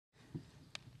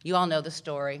You all know the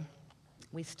story.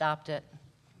 We stopped it,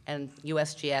 and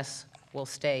USGS will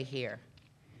stay here.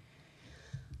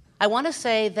 I want to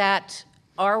say that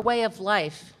our way of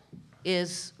life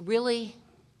is really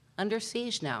under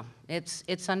siege now.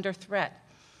 It's under threat.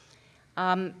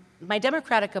 My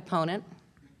Democratic opponent,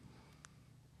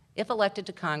 if elected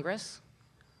to Congress,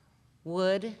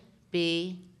 would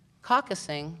be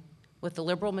caucusing with the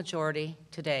liberal majority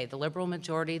today, the liberal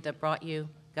majority that brought you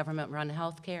government-run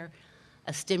health care,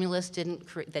 a stimulus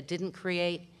that didn't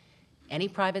create any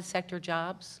private sector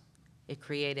jobs. It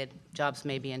created jobs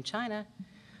maybe in China,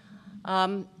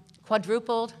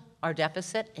 quadrupled our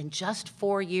deficit in just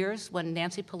 4 years when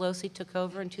Nancy Pelosi took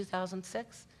over in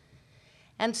 2006.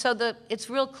 And so it's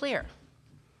real clear.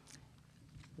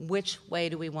 Which way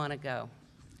do we want to go?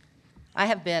 I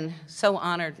have been so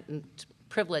honored and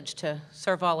privileged to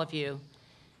serve all of you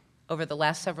over the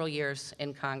last several years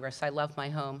in Congress. I love my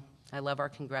home. I love our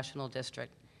congressional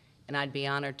district, and I'd be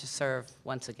honored to serve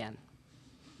once again.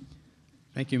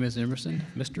 Thank you, Ms. Emerson.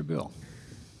 Mr. Bill.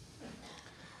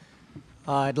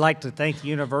 I'd like to thank the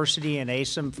university and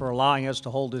ASIM for allowing us to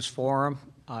hold this forum.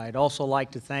 I'd also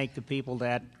like to thank the people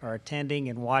that are attending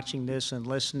and watching this and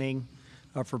listening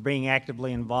for being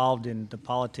actively involved in the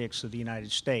politics of the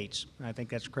United States. And I think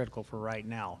that's critical for right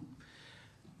now.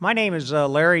 My name is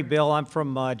Larry Bill. I'm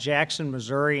from Jackson,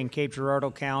 Missouri in Cape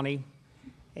Girardeau County.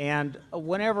 And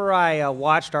whenever I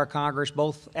watched our Congress,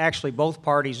 both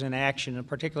parties in action, and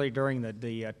particularly during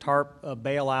the TARP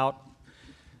bailout,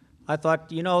 I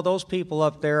thought, you know, those people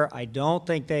up there, I don't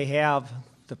think they have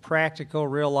the practical,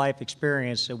 real-life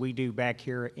experience that we do back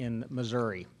here in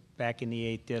Missouri, back in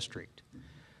the 8th District.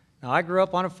 Now, I grew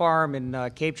up on a farm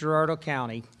in Cape Girardeau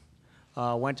County,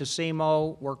 went to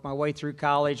SEMO, worked my way through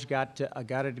college, got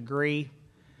a degree.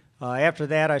 After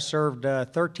that, I served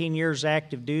 13 years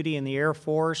active duty in the Air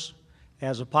Force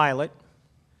as a pilot.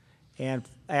 And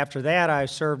after that, I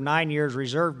served 9 years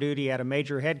reserve duty at a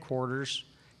major headquarters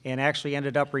and actually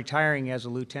ended up retiring as a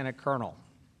lieutenant colonel.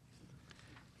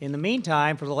 In the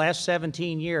meantime, for the last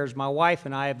 17 years, my wife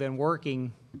and I have been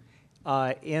working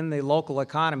in the local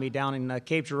economy down in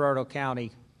Cape Girardeau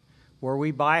County, where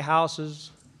we buy houses,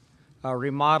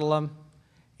 remodel them,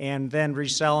 and then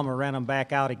resell them or rent them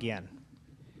back out again.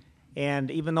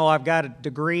 And even though I've got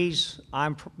degrees,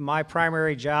 my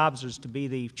primary jobs is to be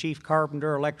the chief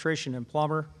carpenter, electrician, and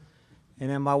plumber. And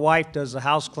then my wife does the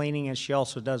house cleaning, and she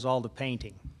also does all the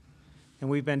painting. And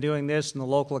we've been doing this in the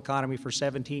local economy for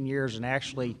 17 years and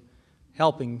actually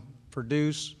helping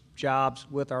produce jobs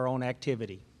with our own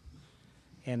activity.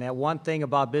 And that one thing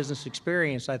about business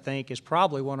experience, I think, is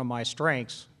probably one of my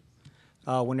strengths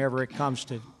whenever it comes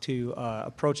to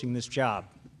approaching this job.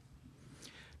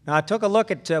 Now, I took a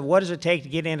look at what does it take to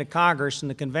get into Congress, and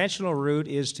the conventional route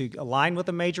is to align with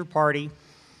a major party,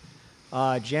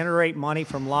 generate money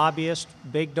from lobbyists,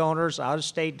 big donors,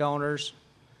 out-of-state donors,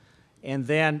 and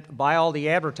then buy all the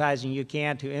advertising you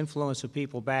can to influence the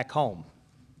people back home.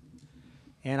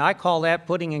 And I call that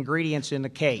putting ingredients in the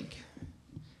cake.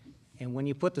 And when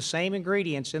you put the same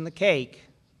ingredients in the cake,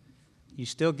 you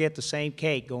still get the same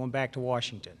cake going back to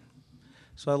Washington.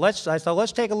 So I thought,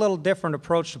 let's take a little different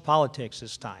approach to politics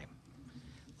this time.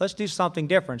 Let's do something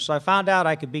different. So I found out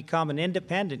I could become an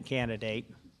independent candidate,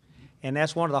 and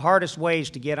that's one of the hardest ways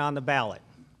to get on the ballot.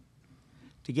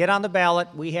 To get on the ballot,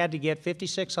 we had to get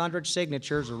 5,600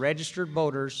 signatures of registered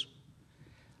voters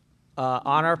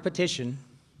on our petition,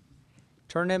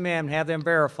 turn them in, have them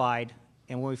verified,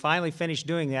 and when we finally finished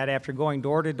doing that, after going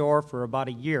door to door for about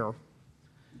a year,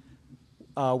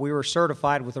 we were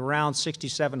certified with around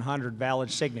 6,700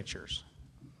 valid signatures.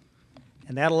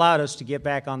 And that allowed us to get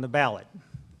back on the ballot.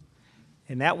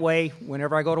 And that way,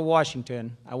 whenever I go to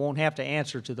Washington, I won't have to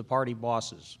answer to the party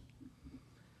bosses.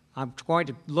 I'm going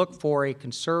to look for a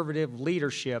conservative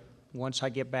leadership once I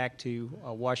get back to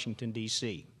Washington,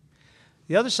 D.C.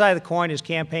 The other side of the coin is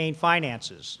campaign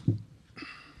finances.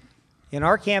 In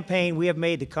our campaign, we have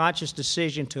made the conscious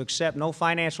decision to accept no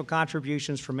financial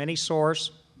contributions from any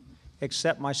source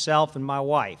except myself and my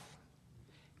wife.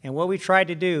 And what we tried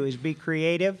to do is be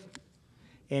creative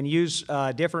and use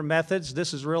different methods.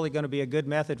 This is really going to be a good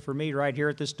method for me right here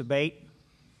at this debate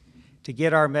to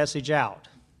get our message out.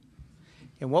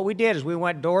 And what we did is we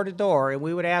went door to door and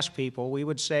we would ask people, we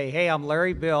would say, hey, I'm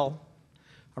Larry Bill,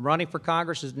 I'm running for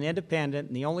Congress as an independent,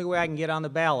 and the only way I can get on the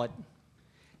ballot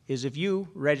is if you,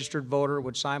 registered voter,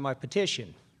 would sign my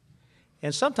petition.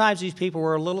 And sometimes these people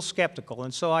were a little skeptical,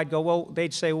 and so I'd go, well,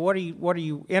 they'd say, what are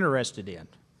you interested in?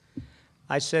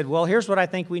 I said, well, here's what I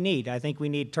think we need. I think we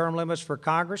need term limits for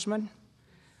congressmen.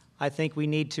 I think we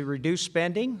need to reduce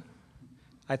spending.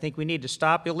 I think we need to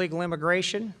stop illegal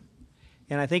immigration.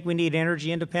 and I think we need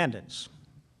energy independence.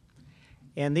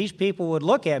 And these people would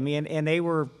look at me, and they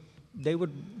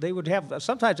would have,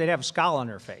 sometimes they'd have a scowl on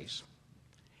their face.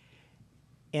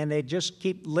 And they'd just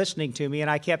keep listening to me, and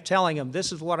I kept telling them,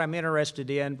 this is what I'm interested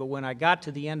in, but when I got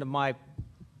to the end of my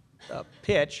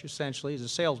pitch, essentially, as a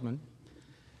salesman,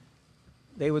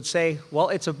 they would say, well,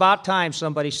 it's about time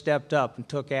somebody stepped up and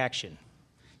took action.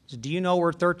 So, do you know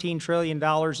we're $13 trillion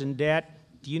in debt?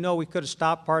 Do you know we could have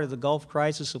stopped part of the Gulf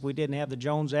crisis if we didn't have the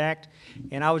Jones Act?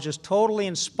 And I was just totally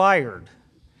inspired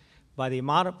by the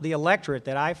amount of the electorate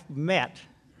that I've met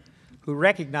who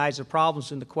recognize the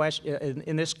problems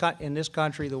in this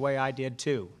country the way I did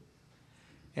too.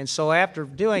 And so after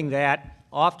doing that,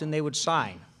 often they would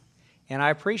sign. And I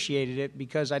appreciated it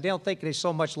because I don't think they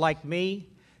so much like me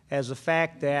as the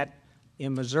fact that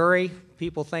in Missouri,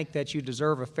 people think that you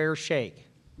deserve a fair shake.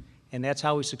 And that's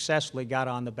how we successfully got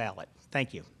on the ballot.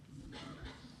 Thank you.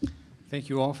 Thank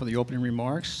you all for the opening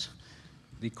remarks.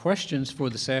 The questions for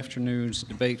this afternoon's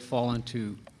debate fall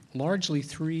into largely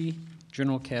three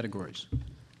general categories: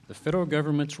 the federal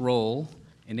government's role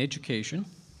in education,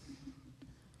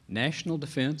 national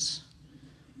defense,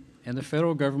 and the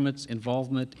federal government's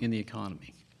involvement in the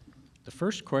economy. The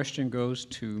first question goes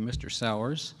to Mr.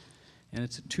 Sowers, and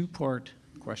it's a two-part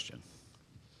question.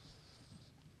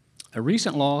 A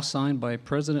recent law signed by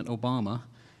President Obama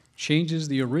changes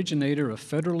the originator of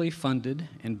federally funded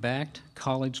and backed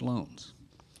college loans.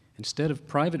 Instead of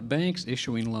private banks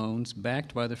issuing loans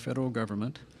backed by the federal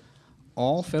government,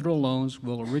 all federal loans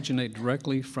will originate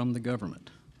directly from the government.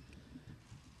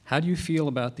 How do you feel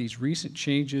about these recent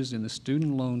changes in the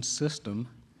student loan system?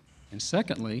 And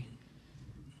secondly,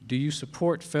 do you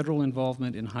support federal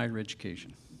involvement in higher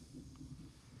education?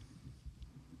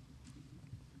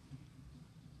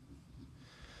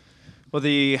 Well,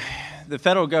 the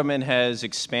federal government has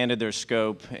expanded their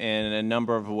scope in a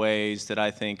number of ways that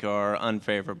I think are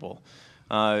unfavorable.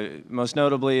 Most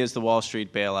notably is the Wall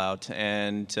Street bailout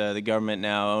and the government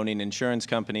now owning insurance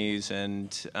companies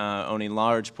and owning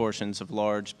large portions of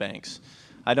large banks.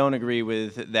 I don't agree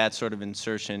with that sort of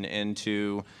insertion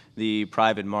into the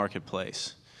private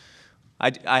marketplace.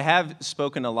 I have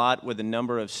spoken a lot with a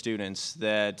number of students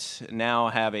that now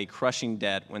have a crushing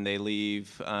debt when they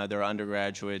leave their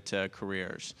undergraduate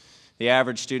careers. The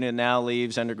average student now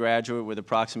leaves undergraduate with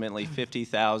approximately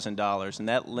 $50,000, and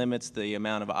that limits the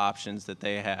amount of options that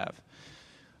they have.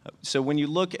 So when you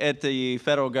look at the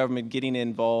federal government getting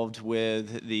involved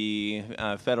with the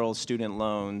federal student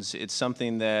loans, it's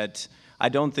something that I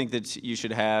don't think that you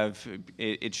should have.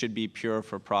 It should be pure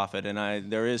for profit,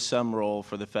 and there is some role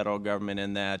for the federal government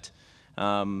in that.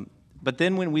 But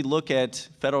then when we look at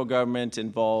federal government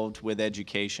involved with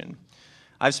education,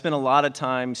 I've spent a lot of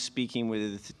time speaking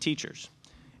with teachers,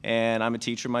 and I'm a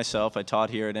teacher myself. I taught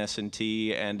here at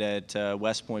S&T and at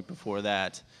West Point before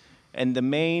that. And the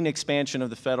main expansion of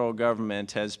the federal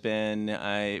government has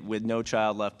been with No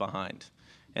Child Left Behind.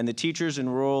 And the teachers in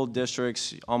rural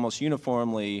districts almost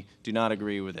uniformly do not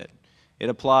agree with it. It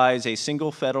applies a single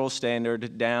federal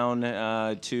standard down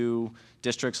to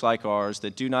districts like ours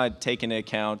that do not take into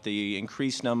account the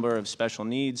increased number of special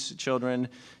needs children,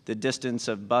 the distance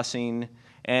of busing,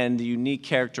 and the unique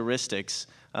characteristics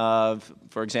of,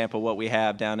 for example, what we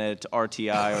have down at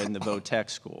RTI or in the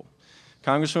Vo-Tech school.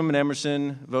 Congresswoman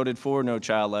Emerson voted for No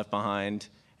Child Left Behind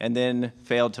and then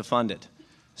failed to fund it.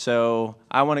 So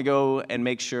I want to go and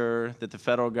make sure that the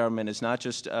federal government is not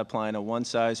just applying a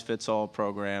one-size-fits-all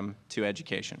program to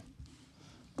education.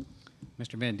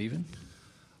 Mr. Van Dieven?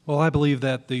 Well, I believe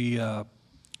that the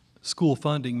school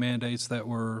funding mandates that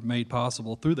were made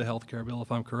possible through the health care bill,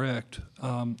 if I'm correct,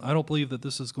 I don't believe that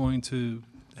this is going to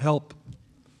help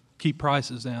keep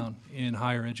prices down in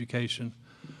higher education.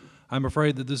 I'm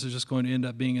afraid that this is just going to end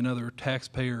up being another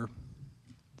taxpayer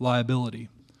liability.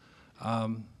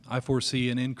 I foresee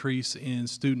an increase in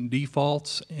student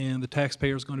defaults, and the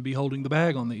taxpayer is going to be holding the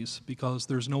bag on these because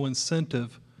there's no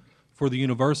incentive for the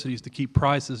universities to keep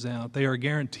prices down. They are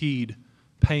guaranteed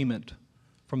payment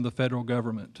from the federal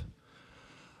government.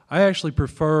 I actually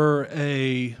prefer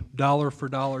a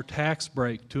dollar-for-dollar tax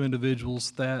break to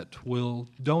individuals that will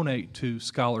donate to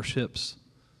scholarships,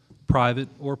 private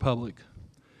or public.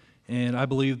 And I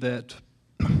believe that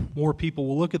more people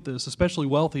will look at this, especially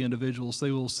wealthy individuals. They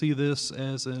will see this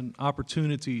as an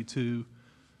opportunity to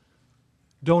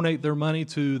donate their money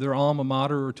to their alma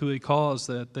mater or to a cause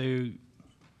that they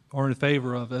are in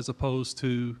favor of, as opposed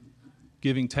to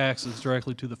giving taxes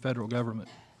directly to the federal government.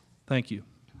 Thank you.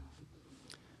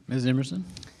 Ms. Emerson?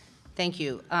 Thank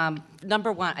you.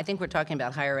 Number one, I think we're talking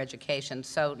about higher education.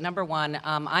 So number one,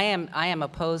 I am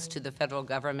opposed to the federal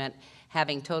government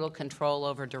having total control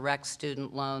over direct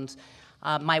student loans.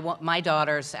 My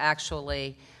daughters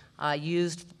actually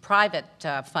used private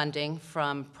funding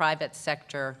from private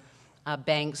sector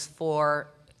banks for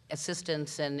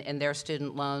assistance in their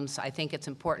student loans. I think it's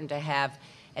important to have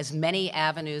as many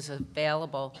avenues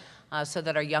available so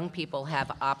that our young people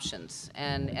have options.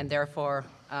 And therefore,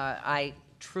 I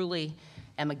truly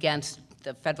am against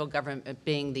the federal government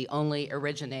being the only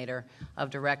originator of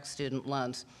direct student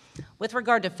loans. With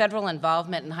regard to federal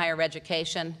involvement in higher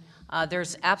education,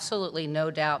 there's absolutely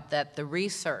no doubt that the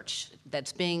research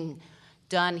that's being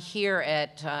done here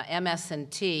at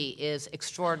MS&T is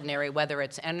extraordinary, whether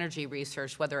it's energy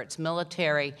research, whether it's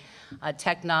military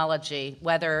technology,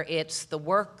 whether it's the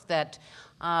work that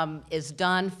is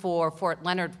done for Fort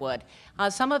Leonard Wood.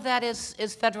 Some of that is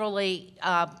federally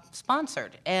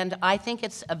sponsored, and I think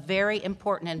it's a very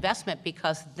important investment,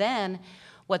 because then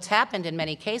what's happened in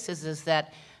many cases is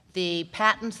that the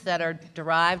patents that are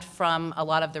derived from a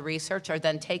lot of the research are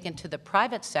then taken to the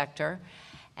private sector,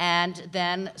 and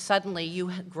then suddenly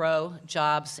you grow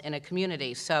jobs in a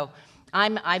community. So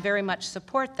I very much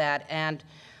support that, and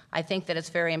I think that it's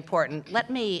very important. Let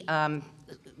me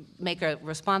make a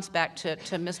response back to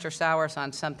Mr. Sowers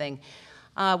on something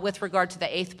with regard to the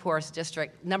 8th poorest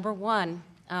district. Number one,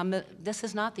 this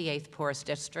is not the 8th poorest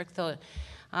district.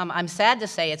 I'm sad to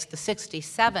say it's the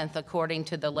 67th according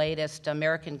to the latest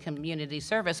American Community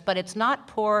Service, but it's not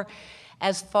poor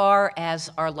as far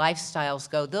as our lifestyles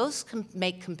go. Those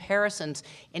make comparisons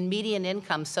in median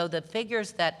income, so the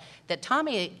figures that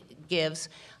Tommy gives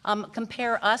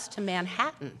compare us to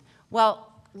Manhattan.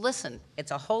 Well, listen,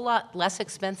 it's a whole lot less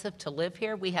expensive to live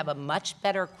here. We have a much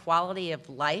better quality of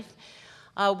life.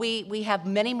 We have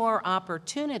many more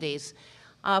opportunities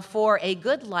for a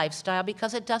good lifestyle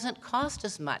because it doesn't cost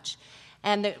as much.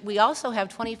 And we also have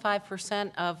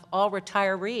 25% of all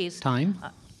retirees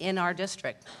in our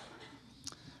district.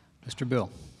 Mr. Bill.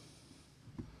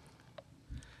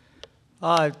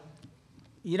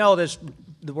 You know,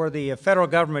 where the federal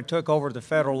government took over the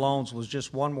federal loans was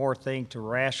just one more thing to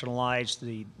rationalize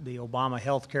the Obama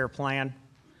health care plan.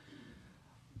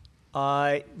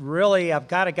 Really, I've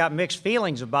kind of got mixed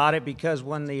feelings about it, because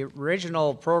when the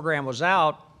original program was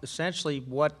out, essentially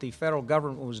what the federal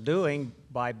government was doing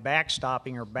by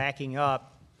backstopping or backing up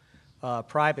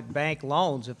private bank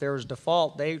loans, if there was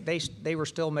default, they were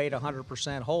still made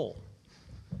 100% whole.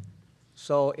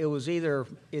 So it was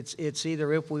it's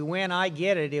either if we win, I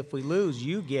get it, if we lose,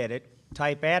 you get it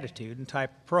type attitude and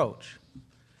type approach.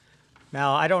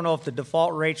 Now, I don't know if the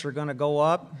default rates are going to go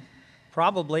up.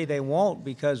 Probably they won't,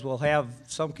 because we'll have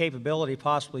some capability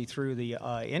possibly through the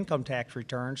income tax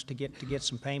returns to get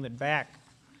some payment back,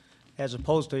 as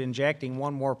opposed to injecting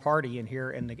one more party in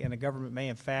here, and the government may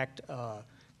in fact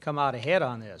come out ahead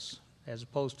on this, as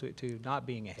opposed to not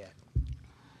being ahead.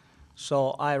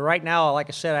 So right now, like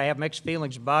I said, I have mixed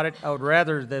feelings about it. I would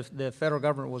rather the federal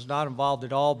government was not involved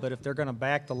at all, but if they're going to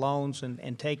back the loans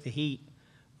and take the heat,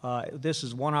 this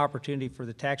is one opportunity for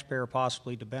the taxpayer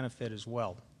possibly to benefit as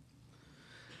well.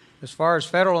 As far as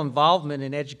federal involvement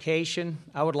in education,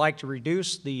 I would like to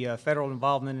reduce the federal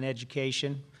involvement in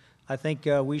education. I think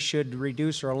we should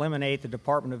reduce or eliminate the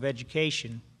Department of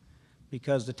Education,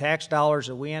 because the tax dollars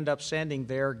that we end up sending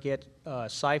there get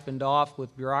siphoned off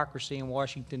with bureaucracy in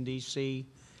Washington, D.C.,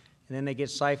 and then they get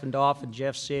siphoned off in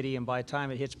Jeff City, and by the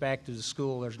time it hits back to the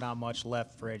school, there's not much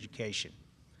left for education.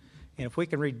 And if we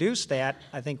can reduce that,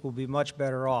 I think we'll be much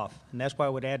better off, and that's why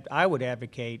I would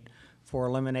advocate for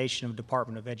elimination of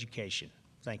Department of Education.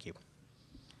 Thank you.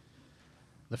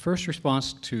 The first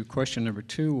response to question number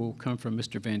 2 will come from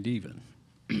Mr. Van Dieven.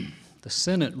 The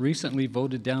Senate recently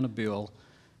voted down a bill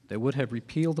that would have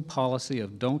repealed the policy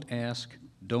of don't ask,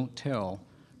 don't tell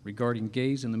regarding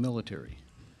gays in the military.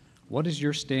 What is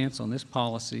your stance on this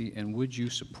policy, and would you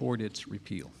support its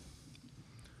repeal?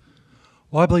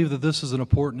 Well, I believe that this is an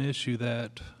important issue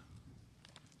that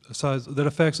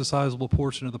affects a sizable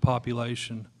portion of the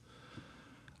population.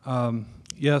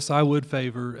 Yes, I would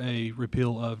favor a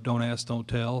repeal of don't ask, don't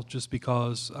tell, just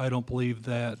because I don't believe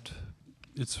that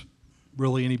it's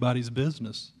really anybody's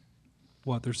business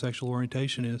what their sexual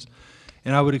orientation is.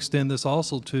 And I would extend this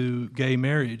also to gay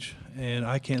marriage, and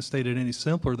I can't state it any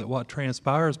simpler that what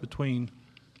transpires between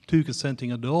two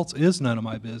consenting adults is none of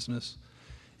my business.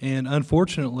 And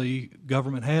unfortunately,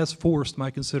 government has forced my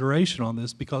consideration on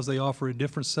this because they offer a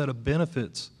different set of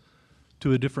benefits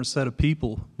to a different set of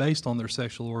people based on their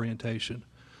sexual orientation.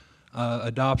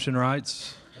 Adoption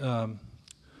rights,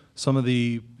 some of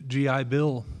the GI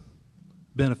Bill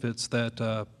benefits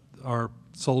that our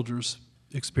soldiers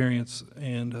experience,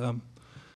 and